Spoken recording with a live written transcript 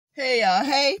Hey y'all,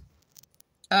 hey.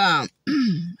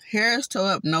 Hair's toe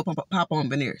up, no pop on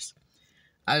veneers.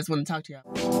 I just want to talk to y'all.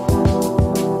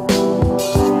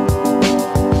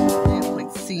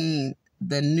 Netflix seen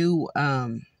the new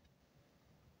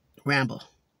Rambo.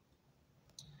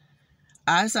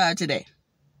 I saw it today.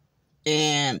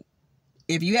 And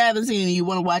if you haven't seen it, you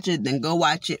want to watch it, then go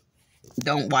watch it.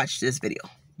 Don't watch this video,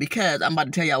 because I'm about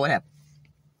to tell y'all what happened.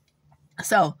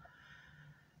 So,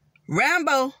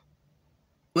 Rambo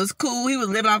was cool. He was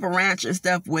living off a ranch and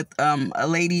stuff with a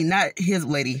lady, not his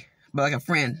lady, but like a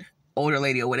friend, older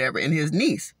lady or whatever, and his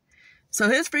niece. So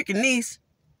his freaking niece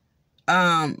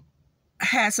had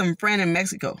some friend in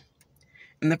Mexico.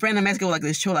 And the friend in Mexico was like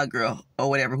this chola girl or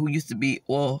whatever who used to be,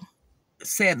 well,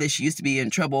 said that she used to be in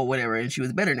trouble or whatever, and she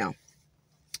was better now.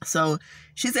 So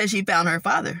she said she found her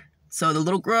father. So the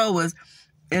little girl was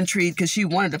intrigued because she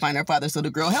wanted to find her father. So the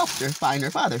girl helped her find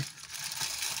her father.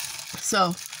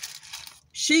 So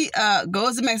she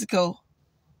goes to Mexico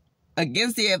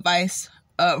against the advice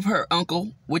of her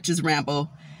uncle, which is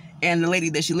Rambo, and the lady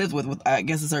that she lives with I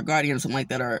guess is her guardian or something like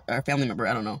that, or a family member,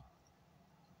 I don't know.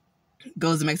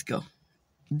 Goes to Mexico.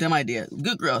 Dumb idea.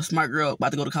 Good girl, smart girl,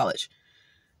 about to go to college.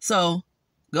 So,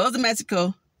 goes to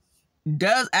Mexico,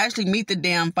 does actually meet the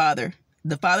damn father.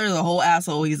 The father is a whole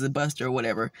asshole, he's a buster or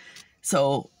whatever.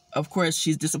 So, of course,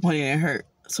 she's disappointed and hurt.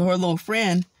 So her little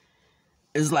friend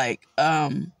is like,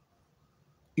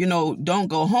 you know, don't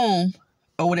go home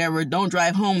or whatever. Don't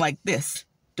drive home like this.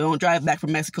 Don't drive back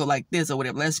from Mexico like this or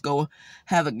whatever. Let's go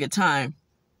have a good time.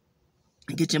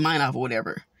 Get your mind off or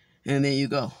whatever. And then you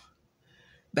go.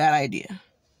 Bad idea.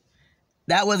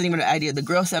 That wasn't even an idea. The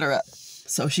girl set her up.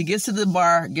 So she gets to the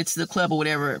bar, gets to the club or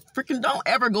whatever. Freaking don't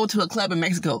ever go to a club in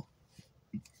Mexico.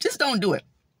 Just don't do it.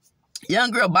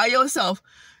 Young girl, by yourself.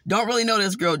 Don't really know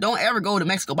this girl. Don't ever go to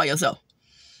Mexico by yourself.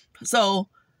 So,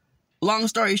 long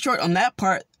story short, on that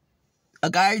part, a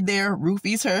guy there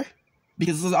roofies her,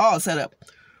 because this is all set up.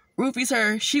 Roofies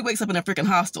her, she wakes up in a freaking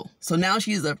hostel. So now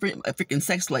she's a freaking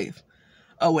sex slave,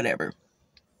 or whatever.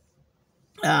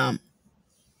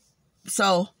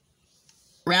 So,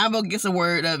 Rambo gets a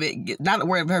word of it, not a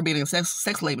word of her being a sex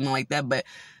slave and like that, but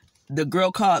the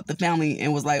girl called the family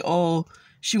and was like, oh,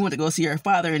 she went to go see her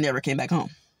father and never came back home.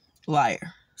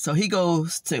 Liar. So he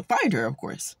goes to find her, of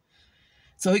course.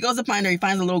 So he goes to find her. He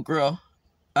finds a little girl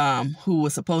who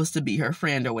was supposed to be her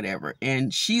friend or whatever.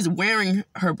 And she's wearing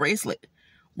her bracelet.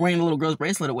 Wearing the little girl's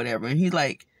bracelet or whatever. And he's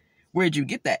like, where'd you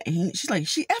get that? And she's like,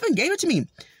 she effing gave it to me.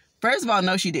 First of all,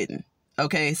 no, she didn't.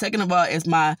 Okay. Second of all, it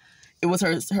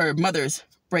was her mother's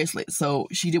bracelet. So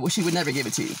she would never give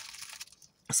it to you.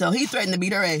 So he threatened to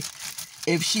beat her ass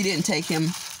if she didn't take him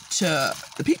to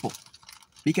the people.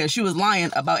 Because she was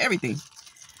lying about everything.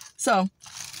 So,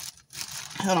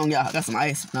 hold on, y'all. I got some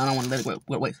ice. No, I don't want to let it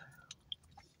wait.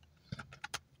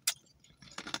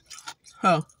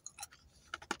 So,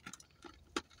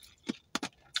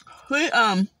 he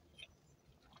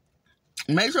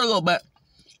makes her a little bit.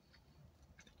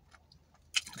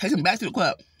 Takes him back to the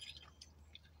club.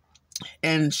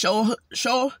 And show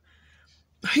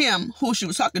him who she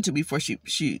was talking to before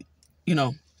she you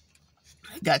know,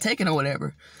 got taken or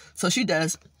whatever. So she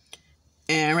does.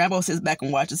 And Rambo sits back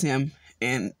and watches him.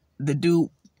 And the dude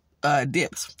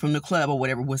dips from the club or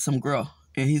whatever with some girl.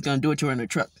 And he's going to do it to her in the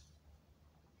truck.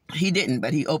 He didn't,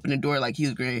 but he opened the door like he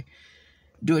was going to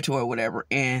do it to her or whatever.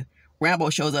 And Rambo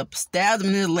shows up, stabs him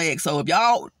in his leg. So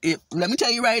let me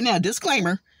tell you right now,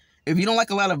 disclaimer. If you don't like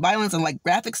a lot of violence and like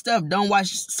graphic stuff, don't watch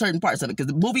certain parts of it. Because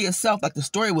the movie itself, like the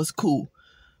story was cool.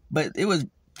 But it was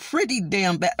pretty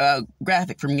damn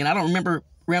graphic for me. And I don't remember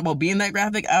Rambo being that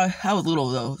graphic. I was little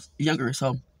though, younger,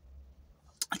 so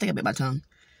I think I bit my tongue.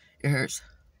 It hurts.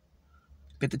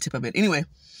 Bit the tip of it. Anyway,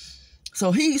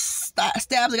 so he stabs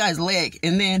the guy's leg,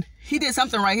 and then he did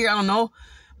something right here, I don't know,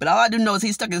 but all I do know is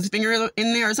he stuck his finger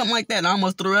in there or something like that, and I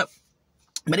almost threw up.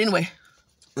 But anyway,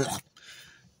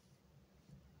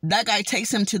 that guy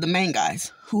takes him to the main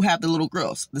guys who have the little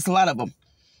girls. There's a lot of them.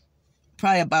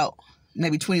 Probably about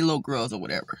maybe 20 little girls or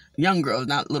whatever. Young girls,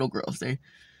 not little girls. They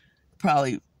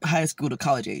probably high school to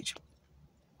college age.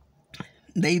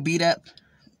 They beat up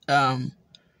and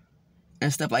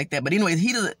stuff like that. But anyways,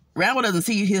 Rambo doesn't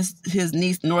see his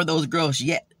niece nor those girls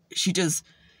yet. He just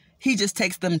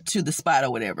takes them to the spot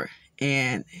or whatever.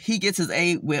 And he gets his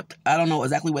A whipped. I don't know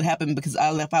exactly what happened because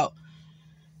I left out.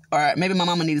 Or maybe my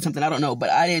mama needed something. I don't know. But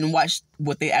I didn't watch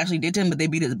what they actually did to him, but they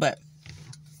beat his butt.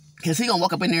 Because he gonna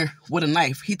walk up in there with a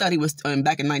knife. He thought he was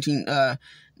back in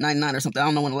 1999 or something. I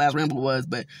don't know when the last Rambo was,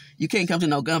 but you can't come to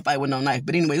no gunfight with no knife.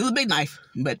 But anyway, it was a big knife,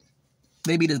 but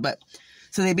they beat his butt.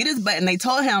 So they beat his butt, and they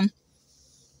told him,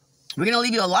 we're gonna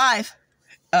leave you alive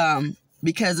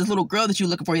because this little girl that you're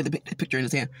looking for, he had the picture in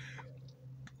his hand.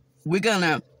 We're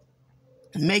gonna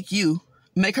make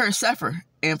her suffer,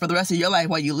 and for the rest of your life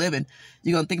while you living,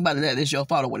 you're gonna think about it that it's your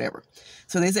fault or whatever.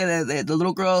 So they said that the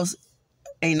little girls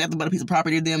ain't nothing but a piece of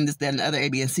property to them, this, that, and the other, A,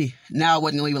 B, and C. Now I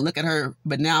wasn't gonna even look at her,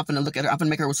 but now I'm gonna look at her. I'm gonna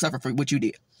make her suffer for what you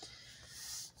did.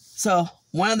 So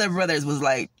one of the brothers was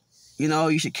like, you know,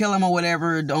 you should kill him or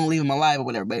whatever. Don't leave him alive or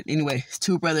whatever. But anyway, it's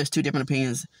two brothers, two different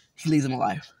opinions. He leaves him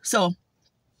alive. So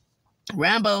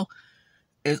Rambo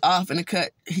is off in the cut.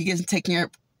 He gets taken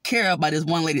care of by this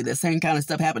one lady. The same kind of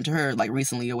stuff happened to her, like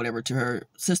recently or whatever, to her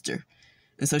sister.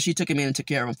 And so she took him in and took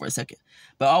care of him for a second.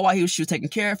 But all while she was taking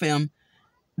care of him,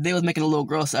 they was making a little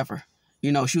girl suffer.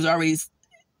 You know, she was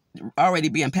already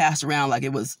being passed around like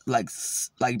it was like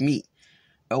meat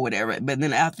or whatever. But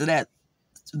then after that,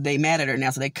 they mad at her now,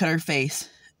 so they cut her face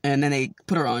and then they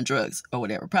put her on drugs or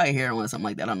whatever, probably heroin or something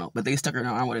like that. I don't know, but they stuck her in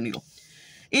her arm with a needle.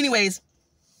 Anyways,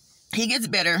 he gets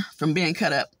better from being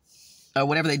cut up or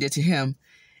whatever they did to him,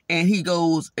 and he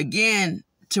goes again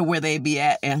to where they be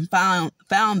at and found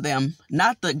them,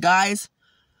 not the guys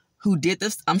who did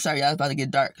this. I'm sorry, y'all, it's about to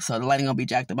get dark, so the lighting gonna be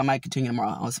jacked up. I might continue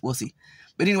tomorrow. We'll see.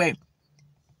 But anyway,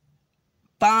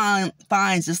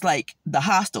 finds just like the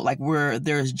hostel, like where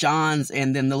there's Johns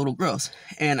and then the little girls,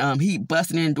 and he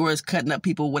busting in doors, cutting up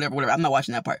people, whatever. I'm not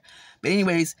watching that part. But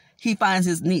anyways, he finds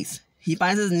his niece. He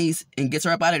finds his niece and gets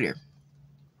her up out of there.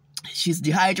 She's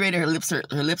dehydrated. Her lips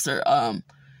are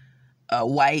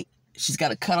white. She's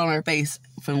got a cut on her face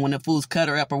from when the fools cut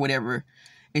her up or whatever,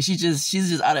 and she's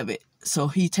just out of it. So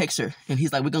he takes her and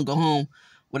he's like, we're gonna go home,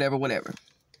 whatever.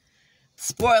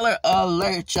 Spoiler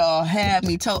alert, y'all, had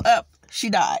me toe up. She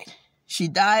died. She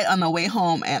died on the way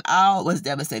home, and I was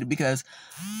devastated because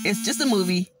it's just a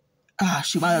movie. Ah,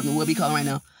 shoot, my husband will be calling right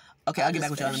now. Okay, I'll get back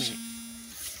with y'all in a minute.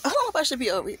 I don't know if I should be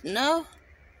over here. No?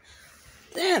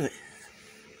 Damn it.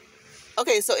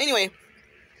 Okay, so anyway.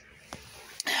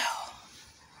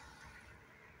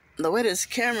 The way this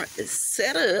camera is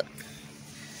set up,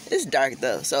 it's dark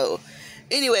though. So,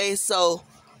 anyway, so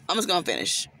I'm just gonna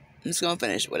finish.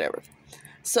 Whatever.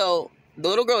 So, the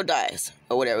little girl dies,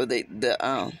 or whatever,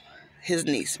 his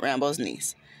niece, Rambo's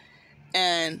niece.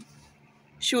 And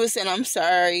she was saying, I'm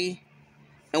sorry,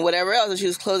 and whatever else, and she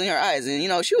was closing her eyes. And, you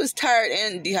know, she was tired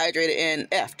and dehydrated and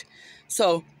effed.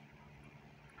 So,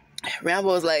 Rambo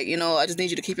was like, you know, I just need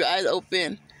you to keep your eyes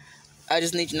open. I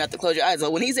just need you not to close your eyes.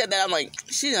 So, when he said that, I'm like,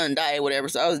 she's gonna die or whatever.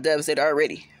 So, I was devastated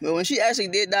already. But when she actually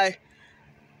did die,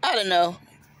 I don't know.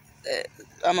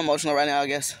 I'm emotional right now, I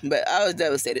guess. But I was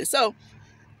devastated. So,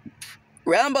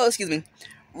 Rambo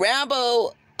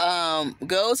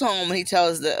goes home and he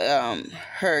tells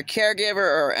her caregiver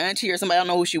or auntie or somebody, I don't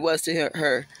know who she was to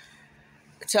her,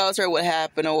 tells her what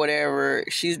happened or whatever.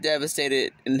 She's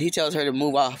devastated, and he tells her to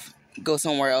move off, go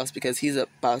somewhere else, because he's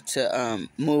about to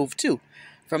move too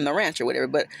from the ranch or whatever.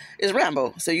 But it's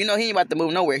Rambo, so you know he ain't about to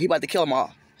move nowhere. He about to kill them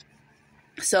all.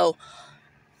 So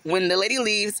when the lady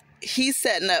leaves, he's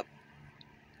setting up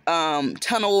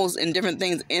tunnels and different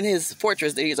things in his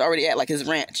fortress that he's already at, like his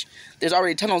ranch. There's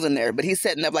already tunnels in there, but he's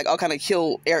setting up like all kind of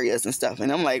kill areas and stuff.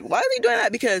 And I'm like, why is he doing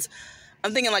that? Because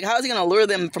I'm thinking, like, how is he going to lure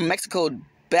them from Mexico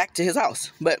back to his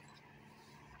house? But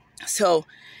so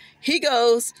he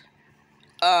goes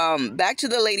back to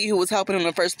the lady who was helping him in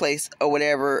the first place or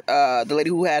whatever, the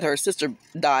lady who had her sister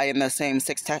die in the same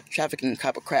sex trafficking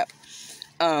type of crap.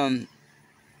 And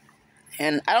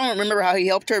I don't remember how he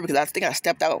helped her, because I think I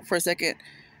stepped out for a second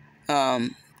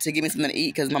to give me something to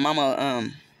eat, because my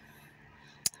mama,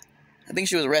 I think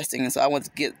she was resting, and so I went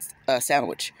to get a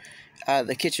sandwich out of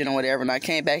the kitchen or whatever, and I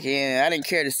came back in, and I didn't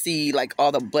care to see, like,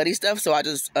 all the bloody stuff, so I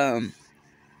just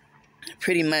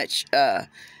pretty much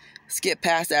skipped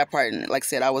past that part, and like I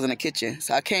said, I was in the kitchen.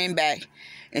 So I came back,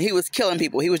 and he was killing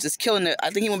people. He was just killing I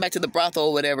think he went back to the brothel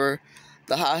or whatever,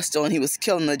 the hostel, and he was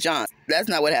killing the Johns. That's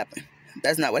not what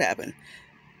happened.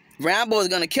 Rambo is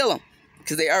going to kill him,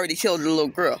 because they already killed the little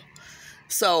girl.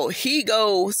 So he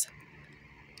goes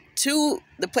to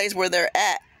the place where they're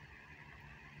at,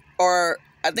 or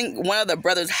I think one of the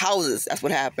brothers' houses. That's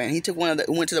what happened. He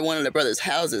went to one of the brothers'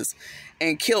 houses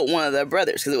and killed one of the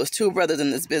brothers, because it was two brothers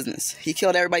in this business. He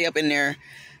killed everybody up in there,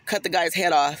 cut the guy's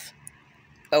head off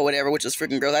or whatever, which was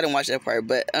freaking gross. I didn't watch that part.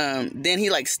 But then he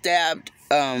like stabbed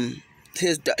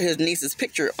his niece's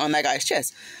picture on that guy's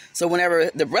chest. So whenever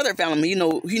the brother found him, he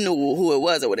knew who it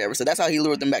was or whatever. So that's how he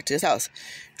lured them back to his house.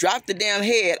 Dropped the damn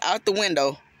head out the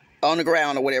window on the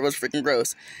ground or whatever. It was freaking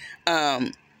gross.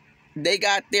 They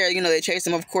got there, you know, they chased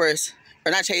him, of course.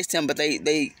 Or not chased him, but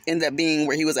they ended up being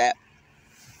where he was at.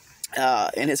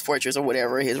 In his fortress or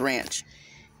whatever, his ranch.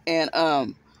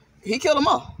 And he killed them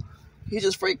all. He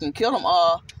just freaking killed them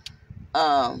all.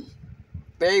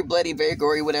 Very bloody, very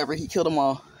gory, whatever. He killed them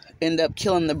all. Ended up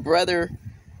killing the brother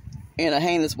in a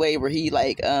heinous way where he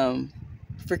like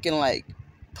freaking like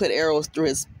put arrows through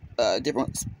his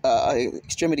different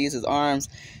extremities, his arms,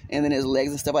 and then his legs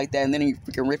and stuff like that, and then he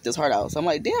freaking ripped his heart out. So I'm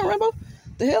like, damn, Rambo,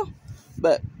 the hell?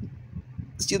 But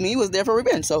excuse me, he was there for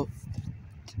revenge. So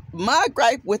my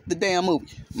gripe with the damn movie,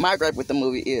 my gripe with the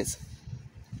movie is,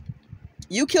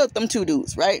 you killed them 2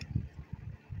 dudes, right?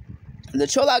 The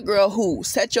Chola girl who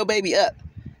set your baby up,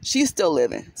 she's still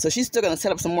living, so she's still gonna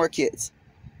set up some more kids,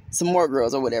 some more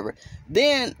girls or whatever.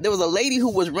 Then there was a lady who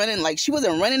was running, like she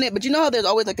wasn't running it, but you know how there's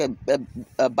always like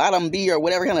a bottom B or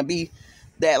whatever kind of B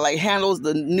that like handles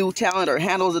the new talent or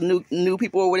handles the new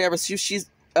people or whatever. She's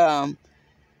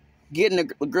getting the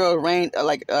girl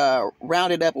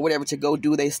rounded up or whatever to go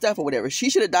do their stuff or whatever. She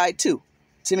should have died too,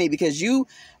 to me, because you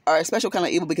are a special kind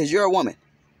of evil because you're a woman.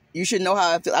 You should know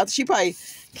how I feel. She probably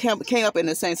came up in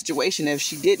the same situation if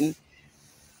she didn't,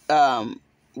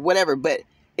 whatever. But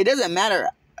it doesn't matter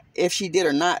if she did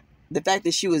or not. The fact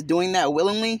that she was doing that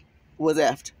willingly was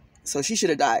effed. So she should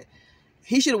have died.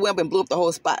 He should have went up and blew up the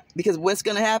whole spot. Because what's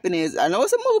going to happen is, I know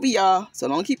it's a movie, y'all, so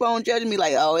don't keep on judging me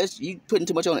like, oh, you putting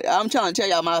too much on it. I'm trying to tell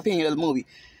y'all my opinion of the movie.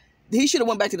 He should have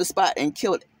went back to the spot and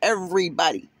killed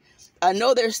everybody. I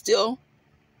know there's still,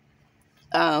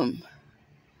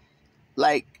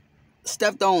 like,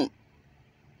 stuff don't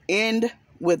end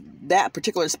with that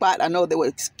particular spot. I know they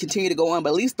would continue to go on, but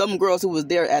at least them girls who was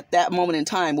there at that moment in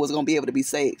time was going to be able to be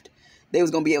saved. They was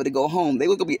going to be able to go home. They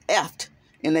was going to be effed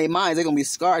in their minds. They're going to be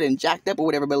scarred and jacked up or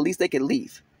whatever, but at least they could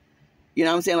leave. You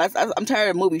know what I'm saying? Like, I'm tired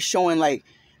of movies showing like,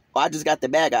 oh, I just got the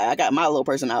bad guy. I got my little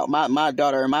person out, my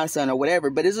daughter or my son or whatever.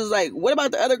 But it's just like, what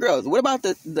about the other girls? What about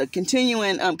the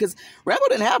continuing, because Rambo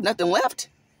didn't have nothing left.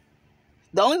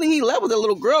 The only thing he left was a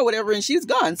little girl or whatever, and she's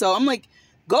gone. So I'm like,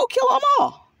 go kill them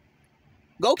all.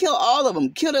 Go kill all of them.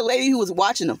 Kill the lady who was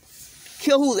watching them.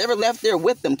 Kill who's ever left there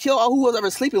with them. Kill all who was ever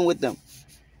sleeping with them.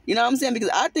 You know what I'm saying? Because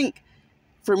I think,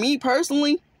 for me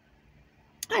personally,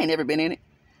 I ain't never been in it.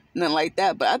 Nothing like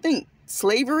that. But I think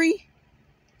slavery,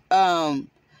 I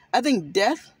think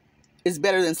death is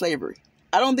better than slavery.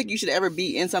 I don't think you should ever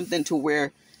be in something to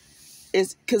where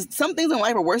it's, because some things in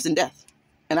life are worse than death.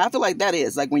 And I feel like that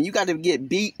is. Like when you got to get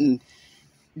beat and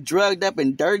drugged up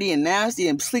and dirty and nasty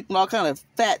and sleeping all kind of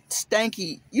fat,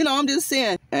 stanky, you know, I'm just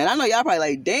saying. And I know y'all probably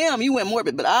like, damn, you went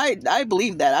morbid. But I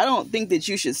believe that. I don't think that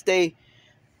you should stay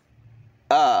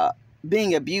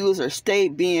being abused or stay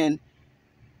being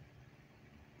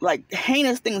like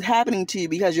heinous things happening to you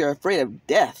because you're afraid of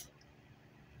death.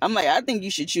 I'm like, I think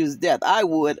you should choose death. I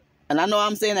would. And I know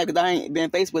I'm saying that because I ain't been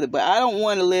faced with it, but I don't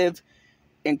want to live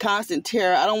in constant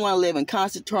terror. I don't want to live in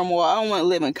constant turmoil. I don't want to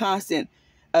live in constant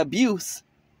abuse.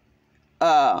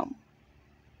 I'd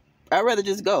rather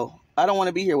just go. I don't want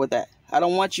to be here with that. I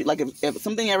don't want you, like, if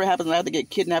something ever happens and I have to get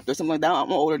kidnapped or something like that,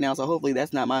 I'm older now, so hopefully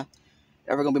that's not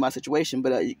ever gonna be my situation.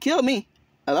 But you kill me,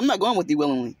 I'm not going with you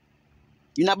willingly.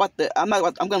 You're not about to. I'm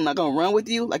not gonna run with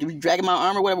you. Like if you're dragging my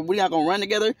arm or whatever, we're not gonna run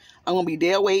together. I'm gonna be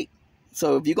dead weight.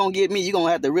 So if you're gonna get me, you're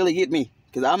gonna have to really get me,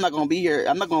 because I'm not gonna be here.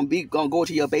 I'm not gonna go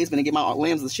to your basement and get my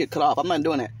limbs and shit cut off. I'm not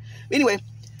doing that. But anyway,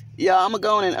 yeah, I'm gonna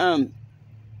go and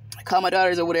call my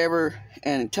daughters or whatever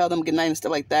and tell them good night and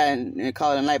stuff like that, and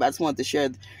call it a night. But I just wanted to share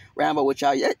Rambo with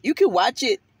y'all. Yeah, you can watch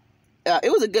it.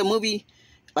 It was a good movie.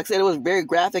 Like I said, it was very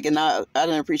graphic, and I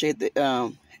didn't appreciate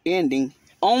the ending,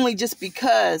 only just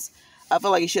because I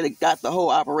feel like he should have got the whole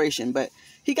operation. But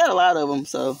he got a lot of them,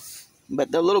 so. But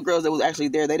the little girls that was actually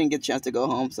there, they didn't get a chance to go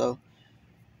home, so.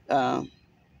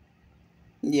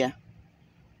 Yeah.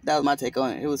 That was my take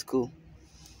on it. It was cool.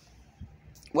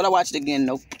 Would I watch it again?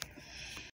 Nope.